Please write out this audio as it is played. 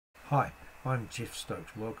Hi, I'm Jeff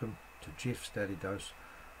Stokes. Welcome to Jeff's Daily Dose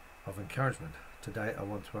of Encouragement. Today I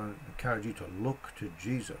want to encourage you to look to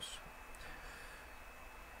Jesus.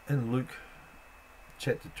 In Luke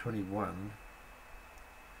chapter 21,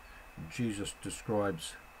 Jesus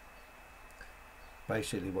describes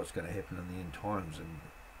basically what's going to happen in the end times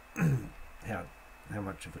and how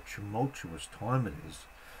much of a tumultuous time it is.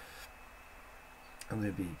 And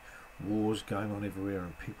there'll be wars going on everywhere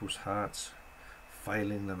in people's hearts,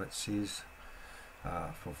 failing them, it says,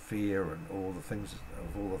 for fear and all the things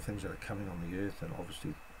that are coming on the earth, and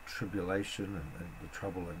obviously tribulation and the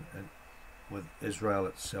trouble and with Israel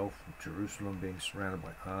itself, Jerusalem being surrounded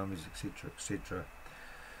by armies, etc., etc.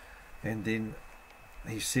 And then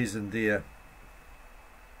he says in there,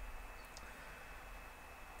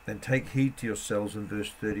 "Then take heed to yourselves," in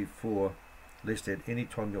verse 34, "lest at any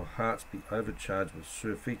time your hearts be overcharged with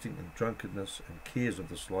surfeiting and drunkenness and cares of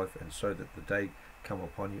this life, and so that the day come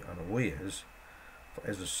upon you unawares. For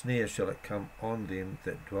as a snare shall it come on them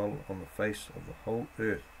that dwell on the face of the whole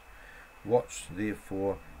earth. Watch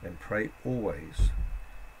therefore and pray always,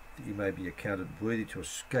 that you may be accounted worthy to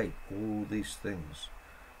escape all these things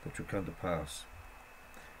that shall come to pass,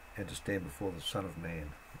 and to stand before the Son of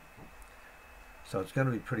Man." So it's going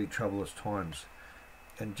to be pretty troublous times.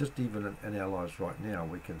 And just even in our lives right now,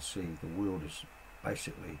 we can see the world is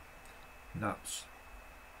basically nuts.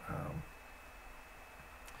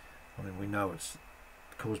 I mean, we know it's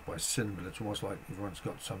caused by sin, but it's almost like everyone's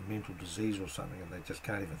got some mental disease or something, and they just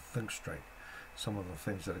can't even think straight. Some of the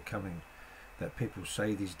things that are coming, that people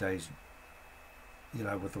say these days, you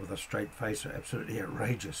know, with a straight face, are absolutely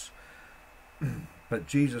outrageous. But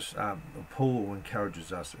Jesus, Paul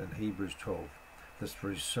encourages us in Hebrews 12, this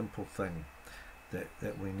very simple thing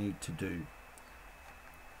that we need to do.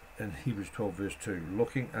 In Hebrews 12 verse 2,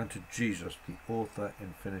 "Looking unto Jesus, the author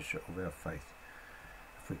and finisher of our faith."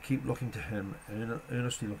 If we keep looking to him,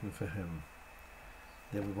 earnestly looking for him,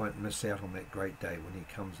 then we won't miss out on that great day when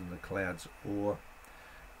he comes in the clouds, or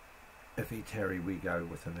if he tarry, we go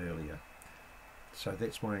with him earlier. So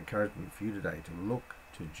that's my encouragement for you today, to look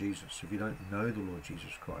to Jesus. If you don't know the Lord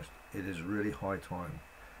Jesus Christ, it is really high time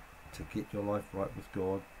to get your life right with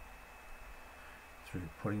God through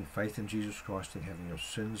putting faith in Jesus Christ and having your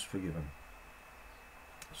sins forgiven,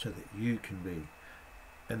 so that you can be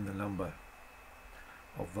in the number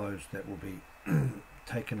of those that will be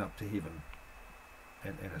taken up to heaven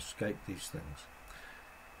and escape these things.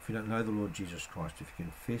 If you don't know the Lord Jesus Christ, if you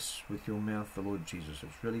confess with your mouth the Lord Jesus,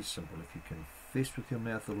 it's really simple. If you confess with your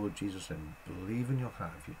mouth the Lord Jesus and believe in your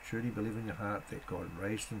heart, if you truly believe in your heart that God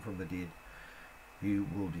raised him from the dead, you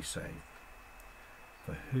will be saved.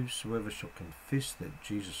 For whosoever shall confess that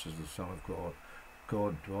Jesus is the Son of God,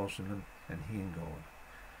 God dwells in him and he in God.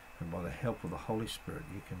 And by the help of the Holy Spirit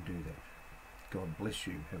you can do that. God bless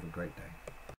you. Have a great day.